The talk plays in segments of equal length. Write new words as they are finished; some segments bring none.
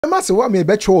Master what me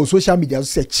bet on social media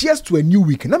say cheers to a new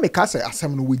week. Na me ka say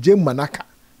asem no with Jim Manaka.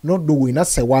 Not the way na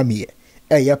Serwaa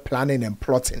Amihere. Planning and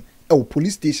plotting.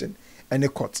 Police station and the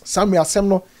court. Some asem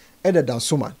no either than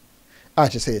someone. I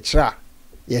just say tra.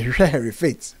 You Harry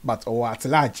Fitz, but at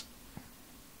large.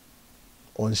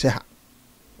 On share.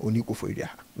 Only go for you.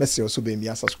 Messi also be me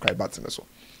a subscribe button so.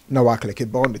 Now I click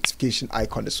it on notification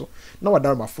icon so. Now I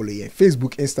down my follow you.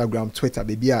 Facebook, Instagram, Twitter,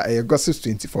 baby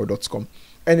gossips24.com.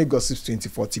 Any gossips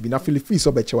 24 TV. Now feel free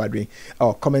so bet you are doing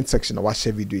our comment section or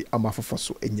share video. I'm a for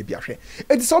so any be a share.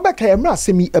 It is all back. I'm not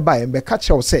see me a buy and be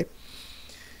catch or say.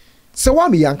 Serwaa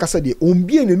Amihere ankasa de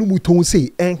ombi enu muton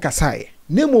say enkasae.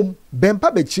 Nemom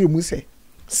bempa be chire mu say.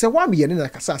 Serwaa Amihere na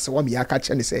kasa Serwaa Amihere aka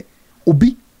che ne say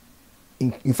obi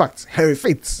in fact Harry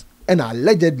Fitz and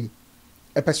allegedly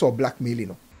a person of blackmailing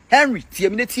no. Henry tie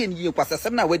me tie ni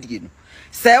kwasasem na wadie no.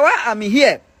 Serwaa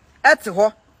Amihere ete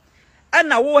ho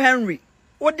na wo Henry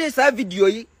wo de sa video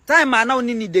yi time na wo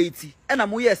ni date na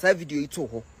mo ye sa video yi to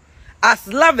ho. As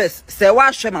lovers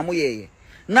Serwaa hwema mo ye.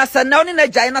 Na sa na oni na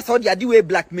jai na sa odi ade we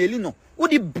blackmail no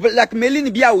odi blackmail ni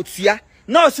bia otua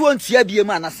na oso ontua bia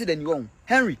mu anase da ni won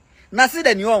Henry na se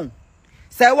da ni won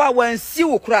Serwaa wansi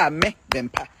wo kura me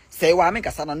bempa Serwaa me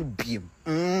kasa na no biem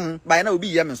by na obi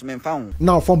ye me so me mfa ho.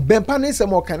 Now from bempa ne se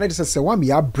mo kan say Serwaa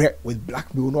Amihere bread with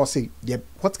blackmail no say yeah,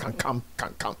 what can come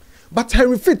but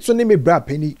Harry Fitz so me bra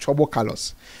penny trouble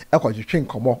colors e ko twetwe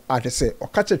nkomo a say o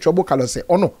ka che trouble colors say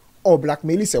ono or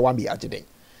blackmail Serwaa Amihere ageden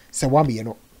Serwaa Amihere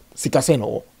no sika se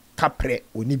no kapre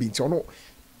oni bi nti ono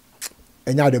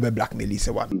enya de be blackmail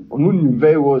Serwaa onu ni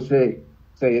very well say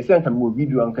you send am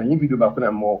video and can you video back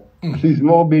na more please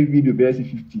more be video be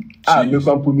 50 me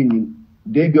come put me ni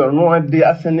dey be ono dey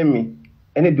asene me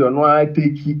ene dey ono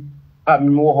take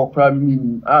me wo hokra me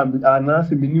na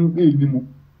say me ni mu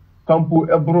kampo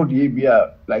ebro dey be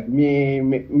like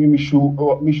me show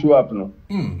up no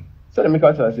so me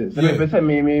ka say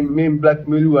me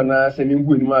blackmail na say me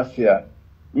go ni ma say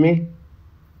me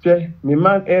me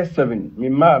man A7 me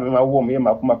ma wo me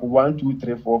ma 1 2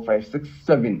 3 4 5 6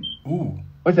 7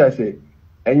 what I say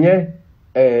enye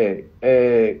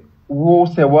wo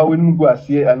Serwaa we mu go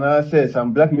asie ana say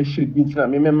some blackmail shit bi tina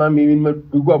me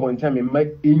go about time me ma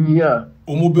enya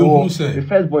omobe hu say the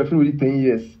first boyfriend with 10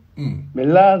 years my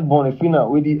last born fina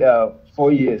with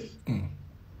 4 years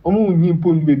omo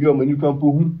nyimpo ni baby o mani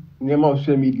kampo hu ne ma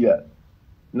social media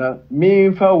na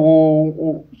me fa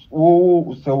wo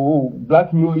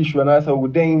blackmail issue na say wo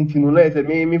den tinu na say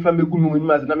me fa me gunu ni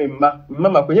ma say na me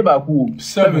mama kwenye ba ku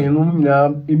 7 no na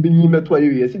embenyi meto aye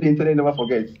we say the internet never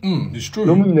forget it's true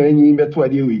no mu na enyi meto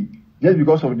aye we just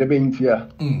because of the bentia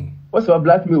what's our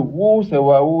blackmail wo say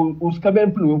wo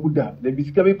skaben pulu wo kuda the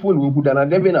biskabe pulu wo kuda na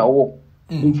debe na wo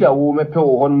nti a wo mepe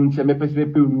wo hon nti mepe se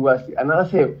mepe ni wasi ana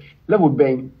say level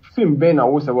ben film ben na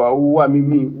wo say wo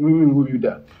me wo you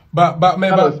da but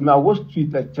my worst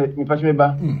Twitter check me patch me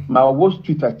ba my worst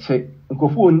Twitter check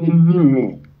nkofo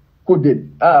ni coded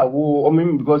wo o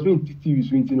me because me TV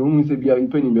so nti no mu se bia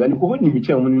nto ni me ani ko ni me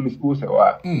che mo ni wo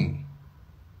Serwaa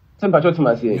sem patch to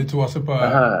ma say it was a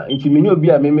nti me ni obi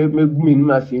a me gu me ni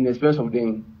ma say in express of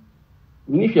them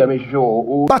ni fi a me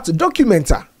show but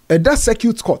documenter that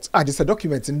C0urt court just a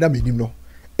document in that meaning no.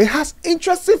 It has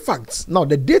interesting facts. Now,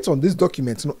 the date on this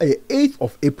document, 8th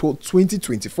of April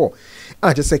 2024.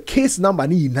 And just a case number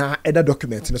na other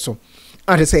document. So,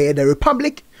 and just say the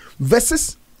Republic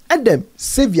versus Adam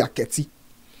Serwaa Keti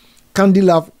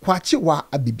Candilav Kwachiwa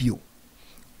Abibio.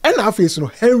 And I face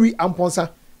Henry Amponsa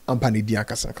Ampani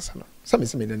Diankasano. Some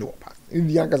in the part.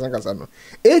 Diankasano.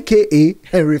 AKA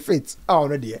Henry Fitz.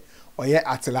 Already. Or yeah,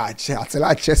 at large,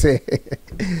 say.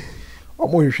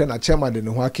 Omo hwehwe na chairman de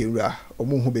ne ho akewura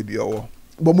omo hu baby owo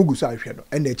bo mugu so ahwe no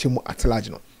ene eche mu at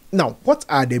large no. Now what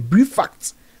are the brief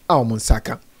facts omo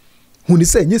nsaka hu ni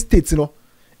say nye state no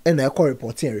ena ekọ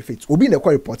reporting Harry Fitz obi na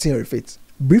ekọ reporting Harry Fitz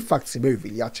brief facts be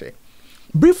reveal ya che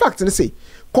brief facts say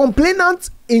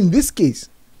complainant in this case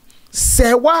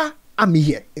Serwaa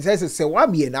Amihere it says Serwaa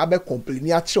Amihere na be complain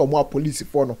ya che omo police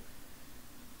for no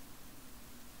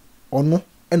ono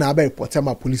ena abe report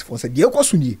am police for say de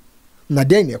ekoso nie na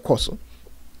den ne ekoso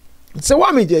Serwaa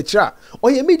Amihere chira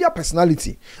oye media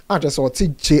personality just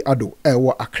che ado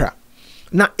ewo Accra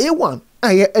na A1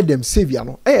 aye Adam Serwaa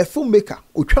no filmmaker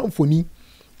otwamfoni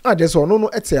just ono no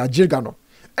ete agirga no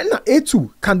na A2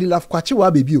 Candilav Kwachiwa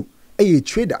Abibio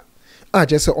trader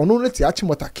just ono no te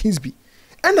Achimota Kingsby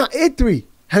na A3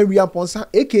 Henry Amponsa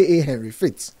aka Henry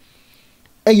Fitz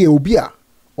obi a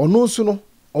ono so no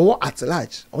owo at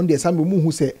large on the same mu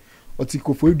hu se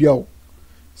otikofo dua o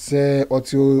se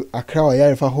otu Accra o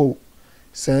yarefa ho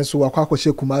se so akwa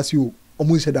Kumasi o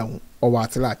omu nheda ho o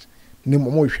at large ni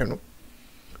mo hwe no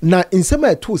na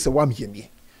insema to Serwaa Amihere nie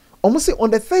almost say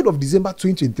on the 3rd of December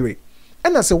 2023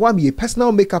 and as Serwaa Amihere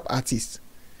personal makeup artist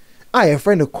a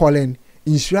friend calling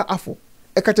Insura Afo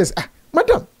e ka say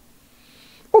madam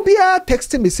obia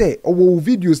text me say owo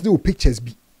videos no pictures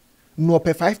bi no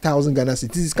pay 5,000 Ghana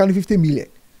cedis is kind of 50 million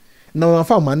now I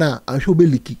found mana and show be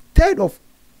leaky 3rd of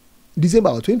December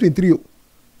 2023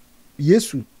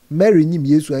 Yesu Mary nyim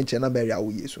Yesu and Chena Mary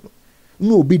awo Yesu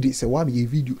no obi de Serwaa Amihere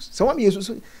videos Serwaa Amihere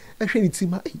so ehwe ni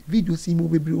tima videos imo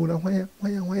bebre ona hwan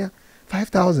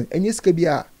 5,000 enye sika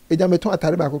bia eja meto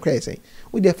atare ba kokra esen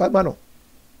we dey five no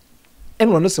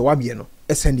eno no Serwaa Amihere no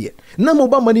send it na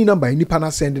mobile money number nipa na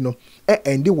send no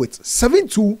end with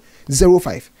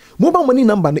 7205 mobile money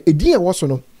number no edin e wo so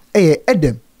no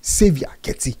Edem Savior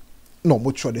Keti no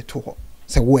mo tro de to ho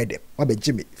say wo Edem wa be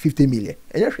jime 50 million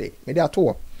enye hwe me dey ato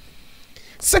ho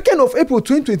 2nd of April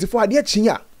 2024 ade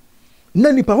chinya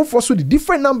na nipa ho so the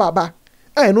different number ba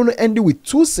no end with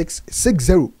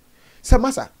 2660 say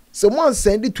masa someone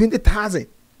send 20,000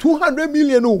 200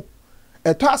 million no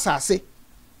eto asase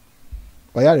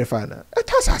oya refana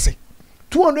eto asase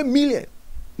 200 million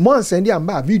mon send am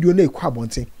ba video na ekwa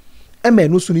bonten eme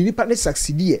no so ni nipa ne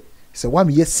succeed ye Serwaa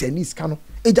Amihere senis ka no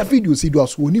eja video si do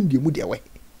so onim de mu de we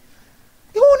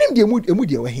e onim de mu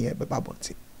de we he be ba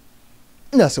bonten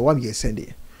na Serwaa Amihere send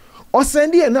ye o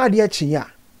send ye na ade chinya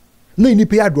na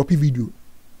nipa ya drop video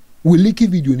we leak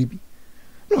video ni bi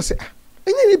no say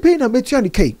enye ni pay na betua ni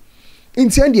kai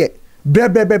intend ye bre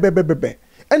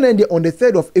and then on the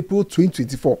 3rd of April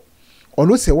 2024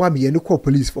 ono Serwaa Amihere no call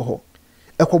police for her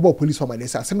ekobo police for my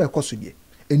nesa asem ekoso die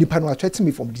enipa no atwete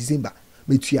me from December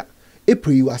metua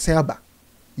April you asan aba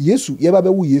Yesu ye ba be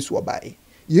wu Yesu obae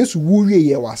Yesu wu wie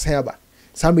ye wasan aba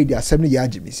some media asem ne ya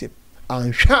agimisem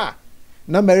anhwa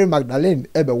na Mary Magdalene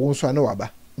ebe wo nso ana waba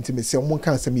nti me se mo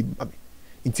kan asem bi ma me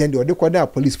intend the kwada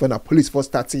police for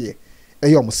start here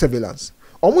eyom surveillance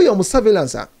omo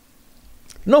surveillance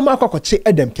no ma kwakoche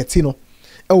Edem Keti no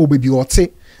wo baby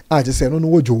ote a je say no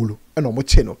wo jowulu e no mo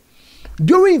che no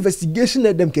during investigation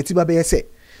Edem Keti ba be say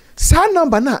sa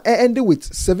number na end with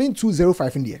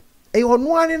 7205 in there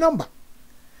ono ani number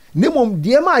nemom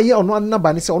de ma ye ono ani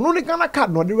number ne say ono ne Ghana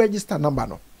card no de register number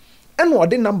no e no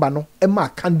de number no e ma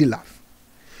Candy Love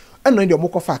e no de mo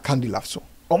kofa Candy Love so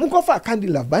omo kofa Candy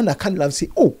Love ba na Candy Love say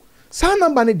oh sa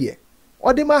number ne de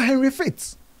o de ma Henry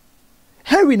Fitz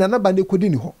Henry na number ne kodi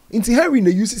ni ho nti Henry na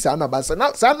use sa number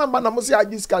sa number na mo say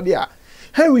agiska de a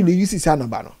Henry na use sa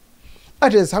number no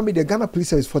address how me the Ghana Police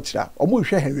Service for tira omo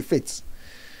hwe Henry Fitz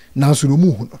na so no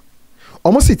mu hu no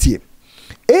omo sitie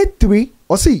A3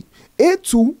 or see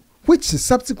A2 which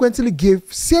subsequently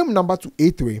gave same number to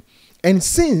A3 and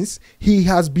since he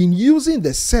has been using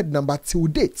the said number till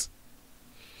date.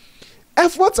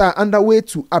 Efforts are underway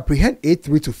to apprehend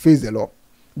A3 to face the law.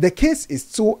 The case is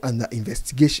still under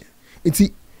investigation. It's a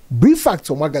brief fact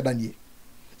of Magadanye.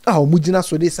 Mujina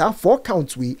so this are 4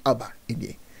 counts we aba in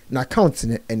here. Now count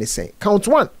in any say. Count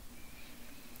 1.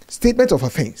 Statement of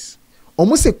offense.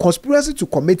 Almost a conspiracy to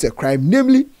commit a crime,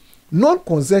 namely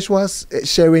non-consensual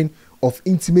sharing of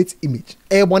intimate image.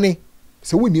 Bone.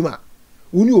 So we nima.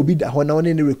 Uni obi da ho na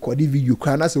one ne record video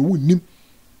kra na so wunnim.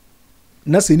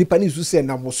 Na se nipa ni su se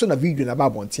na mo so na video na ba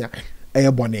bontia.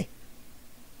 Bone.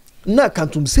 Na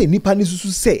kantum se nipa ni su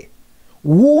se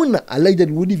wo na alleged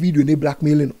wo di video ne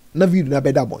blackmail no na video na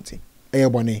beda bontia.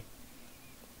 Bone.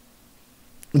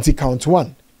 Until count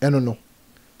 1. No.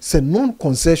 Say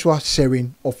non-consensual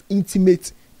sharing of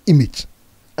intimate image.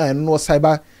 And no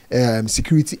cyber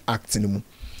security act anymore.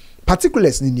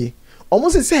 Particulars ni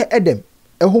almost say Edem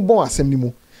eho bon asem ni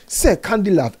mu say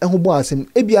Candy Love eho bon asem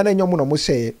ebia na nyom no mo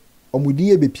share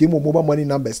omudin e bepie mo mobile money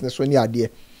numbers ne so ni ade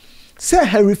say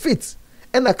Henry Fitz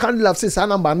and a Candy Love say sa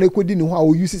number na ekodi ni ho a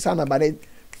o use sa number na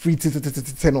free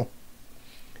no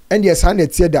and yes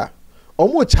and tie da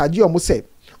omo charge omo say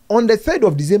on the 3rd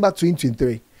of December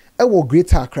 2023 e wo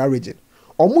Greater Accra region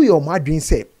omo ye omo adwen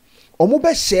say omo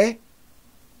be share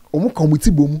omo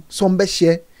committee bom some be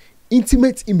share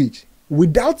intimate image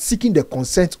without seeking the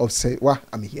consent of Serwaa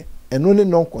Amihere and only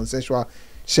non-consensual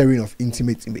sharing of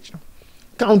intimate image.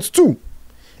 Count 2.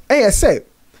 Say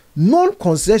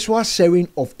non-consensual sharing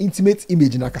of intimate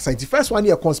image in Akasa. The first one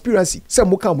here conspiracy. Say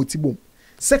moka mutibom.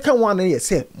 Second one here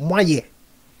say moye.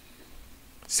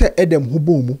 Say Edem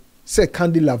hubomu. Say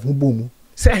Candy Love hubomu.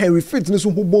 Say Henry Fitz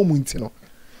nesu hubomu intino.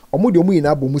 Omo de omo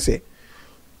ina bomu say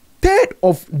 3rd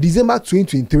of December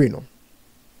 2023 no.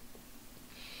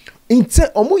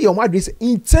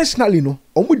 Intentionally no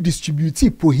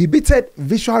distribute prohibited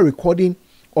visual recording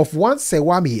of one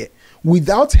Serwaa Amihere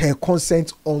without her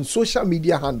consent on social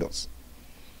media handles.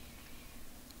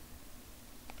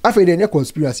 After the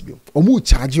conspiracy bill,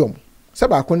 charge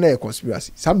Saba kona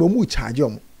conspiracy. Some mu charge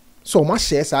omo. So ma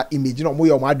share sa image no mo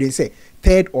yo ma adwen say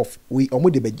 3rd of we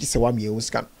omo de beji Serwaa Amihere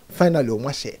scam. Finally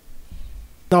omo share.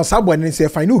 Now someone say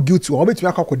if I know guilty omo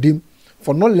betumi akwakodem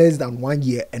for not less than 1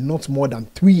 year and not more than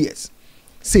 3 years.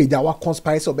 Say that was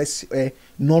conspiracy of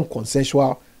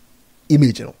non-consensual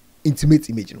image no, intimate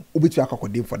image no. Obetumi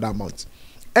akwakodem for that amount.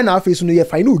 And now face no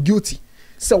if I know guilty.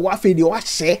 So what fe dey what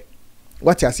share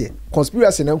what you say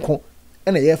conspiracy na nko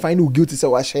and you find guilty say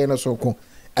what share na so nko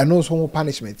and also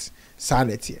punishment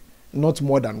sanity not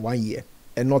more than 1 year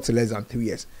and not less than 3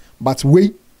 years but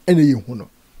wait any you no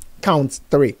count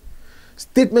 3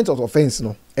 statement of offense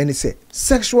no and it say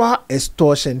sexual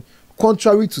extortion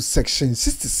contrary to section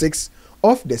 66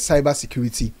 of the Cyber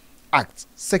Security Act.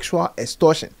 Sexual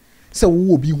extortion say we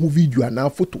will be who video and now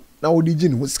photo now we dey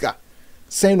who ska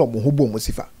sign up mo hobo mo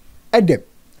sifa edem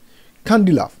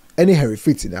Candilaf any Harry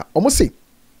Fitz na almost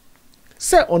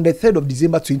say on the 3rd of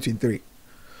December 2023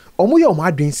 omo ye omo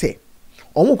adwen say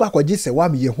omo kwa kwaje Serwaa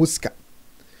Amihere hoska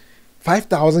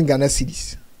 5,000 Ghana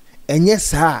cedis enye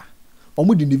saa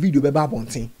omo di video beba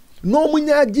abonten no omo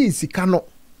nya agi sika no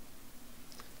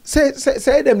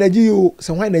say dem na gi o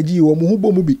say wan na gi o omo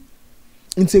hubo mu bi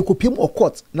nti ekopiem o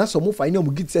court na so mo fa ni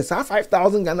omo git say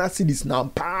 5,000 Ghana cedis na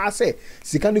pa say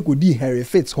sika ne ko di Harry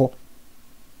Fitz ho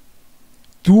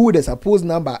through the supposed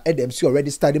number ADMC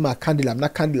already study my Candilaf na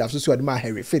Candilaf so see my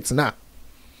Harry Fitz na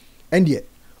and yet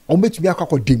on betumi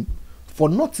akwakodem for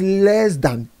not less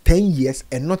than 10 years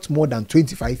and not more than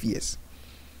 25 years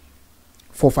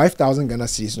for 5,000 Ghana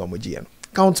cedis no moji.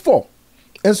 Count 4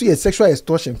 and so yes sexual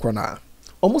extortion kwana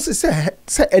almost say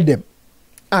Edem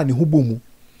and hubomu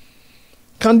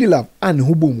Candilaf and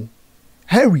hubomu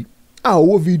Harry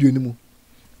wo video ni mu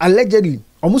allegedly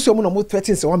almost someone almost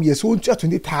threatening Serwaa Amihere so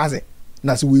 20,000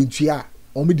 na so we ntua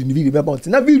on me di video be bounty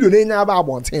na video na nya ba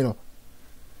bounty no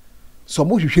so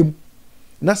mo hwehwem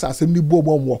na sa asem ni bo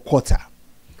mo quarter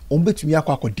on betumi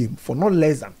akwakodem for not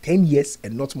less than 10 years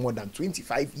and not more than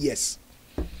 25 years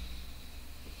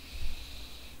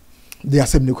the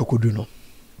asem ni kwakodu no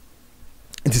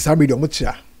it is somebody mo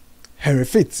chia Harry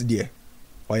Fitz there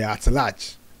or ya at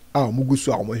large mo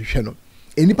gusu a mo hwehwe no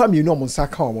enipa me no mo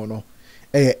nsaka o mo no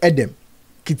Edem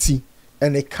Kitty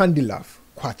and a Candilaf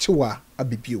kwachewa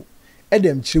abibio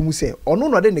Edem chemu say ono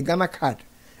no de ne Ghana card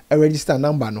a register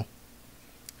number no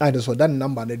I just saw that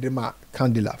number na de ma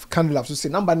Candilaf so say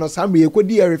number no some ye ko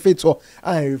di Harry Fitz or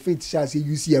Harry Fitz shall say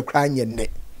you see a crying ne.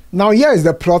 Now here is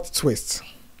the plot twist.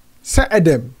 Say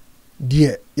Edem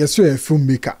dear yes you a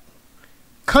filmmaker,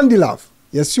 Candilaf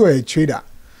yes you are a trader,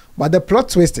 but the plot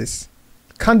twist is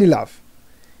Candilaf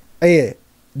the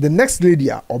next lady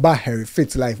oba Harry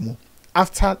Fitz life mo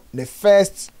after the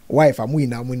first wife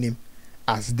amuina mo name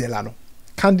as Delano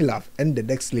Candilaf and the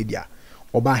next lady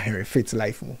oba Harry Fitz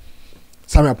life mo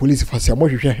some police for say mo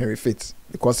hwehwe Harry Fitz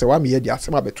because Serwaa Amihere dey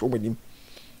asema beto mo nim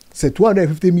say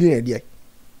 250 million there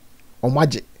on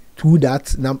magic to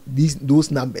that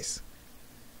those numbers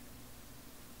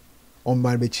on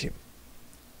my betchim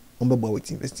on baba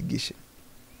with investigation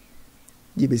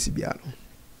ye be sibia no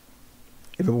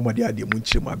everybody had the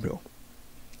munchi mabro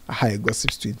a high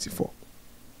gossips 24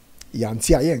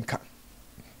 yanti ayenka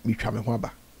mi twa me ho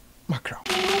aba Magraheb.